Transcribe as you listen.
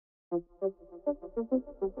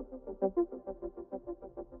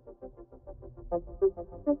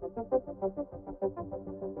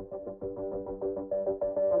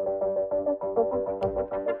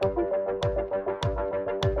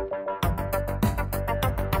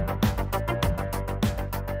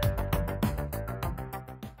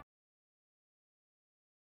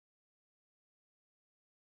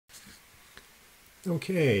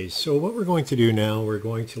Okay, so what we're going to do now, we're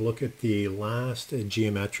going to look at the last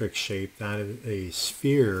geometric shape, that is a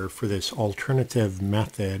sphere, for this alternative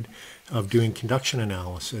method of doing conduction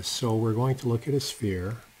analysis. So we're going to look at a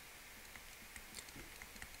sphere.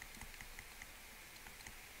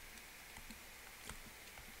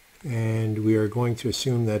 And we are going to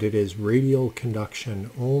assume that it is radial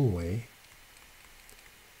conduction only.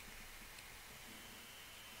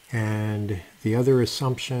 And the other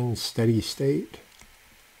assumption, steady state.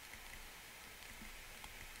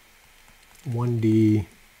 1D,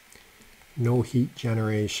 no heat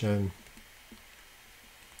generation,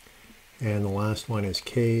 and the last one is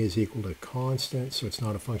K is equal to constant, so it's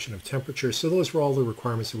not a function of temperature. So those were all the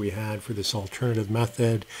requirements that we had for this alternative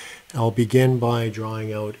method. I'll begin by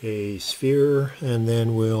drawing out a sphere, and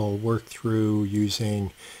then we'll work through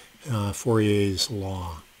using Fourier's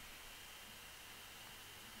law.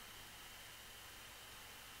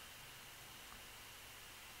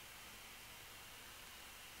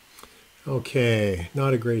 Okay,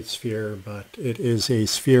 not a great sphere, but it is a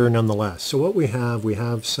sphere nonetheless. So what we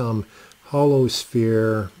have some hollow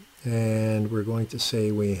sphere, and we're going to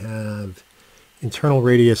say we have internal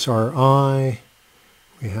radius Ri,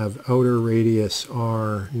 we have outer radius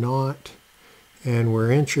R naught, and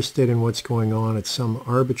we're interested in what's going on at some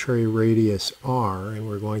arbitrary radius R, and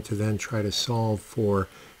we're going to then try to solve for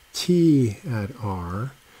T at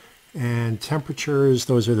R. And temperatures,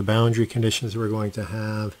 those are the boundary conditions we're going to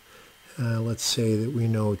have. Let's say that we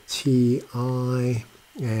know Ti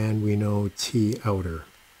and we know T outer.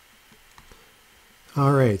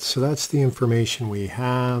 All right, so that's the information we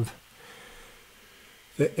have.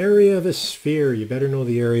 The area of a sphere, you better know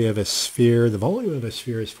the area of a sphere. The volume of a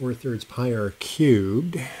sphere is 4/3 pi r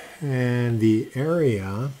cubed, and the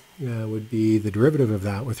area would be the derivative of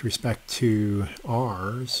that with respect to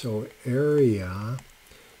r. So area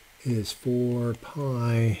is 4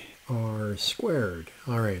 pi r squared.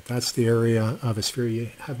 All right, that's the area of a sphere.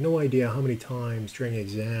 You have no idea how many times during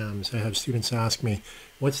exams I have students ask me,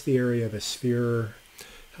 what's the area of a sphere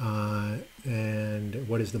and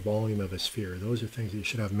what is the volume of a sphere? Those are things that you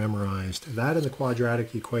should have memorized. That and the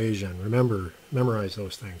quadratic equation. Remember, memorize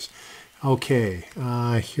those things. Okay,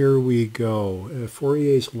 here we go.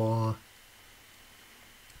 Fourier's law.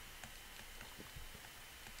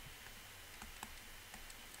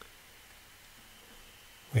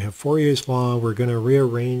 We have Fourier's law. We're going to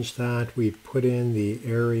rearrange that. We put in the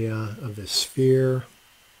area of the sphere.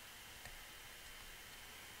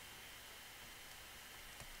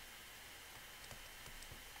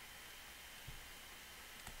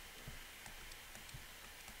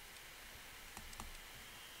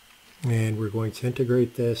 And we're going to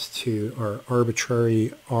integrate this to our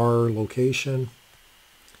arbitrary R location.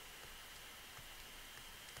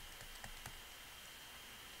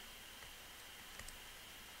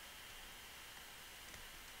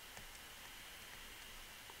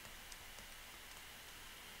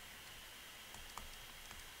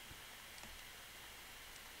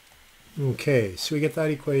 Okay, so we get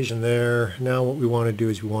that equation there. Now what we want to do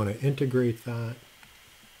is we want to integrate that.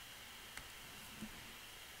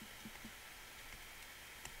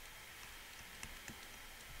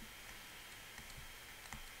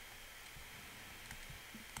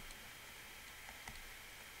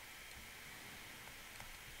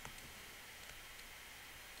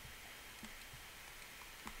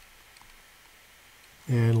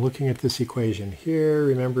 And looking at this equation here,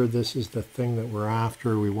 remember this is the thing that we're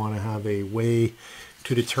after. We want to have a way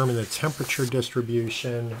to determine the temperature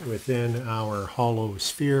distribution within our hollow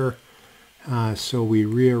sphere. So we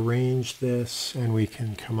rearrange this and we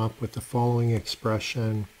can come up with the following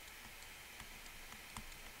expression.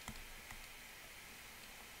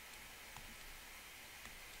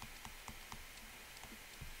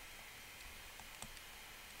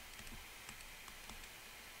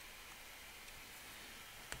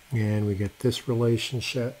 And we get this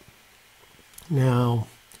relationship. Now,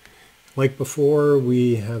 like before,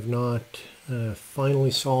 we have not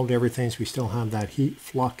finally solved everything, so we still have that heat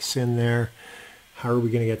flux in there. How are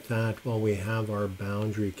we going to get that? Well, we have our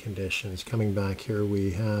boundary conditions. Coming back here,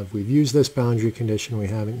 we've used this boundary condition, we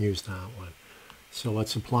haven't used that one. So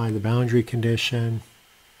let's apply the boundary condition.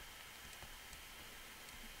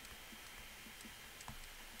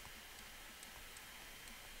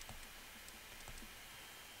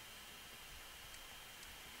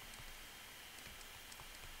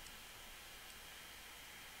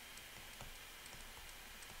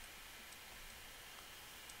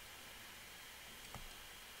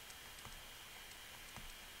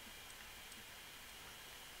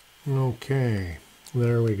 Okay,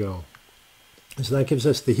 there we go. So that gives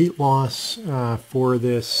us the heat loss for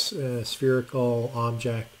this spherical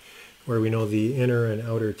object, where we know the inner and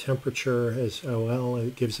outer temperature as well.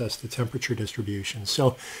 It gives us the temperature distribution.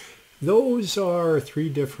 So those are three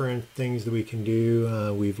different things that we can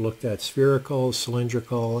do. We've looked at spherical,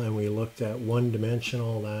 cylindrical, and we looked at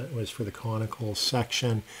one-dimensional. That was for the conical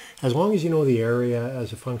section. As long as you know the area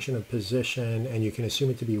as a function of position, and you can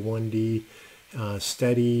assume it to be 1D,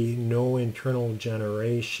 steady, no internal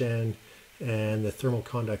generation, and the thermal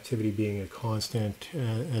conductivity being a constant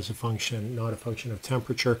as a function, not a function of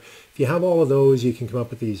temperature. If you have all of those, you can come up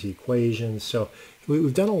with these equations. So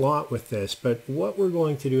we've done a lot with this, but what we're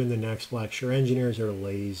going to do in the next lecture, engineers are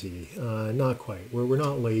lazy. Not quite. We're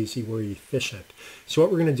not lazy, we're efficient. So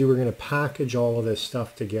what we're going to do, we're going to package all of this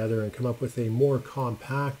stuff together and come up with a more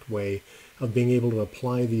compact way of being able to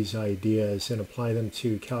apply these ideas and apply them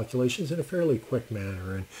to calculations in a fairly quick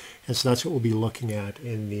manner. And so that's what we'll be looking at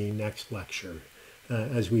in the next lecture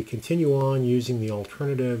as we continue on using the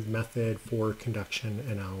alternative method for conduction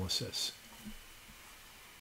analysis.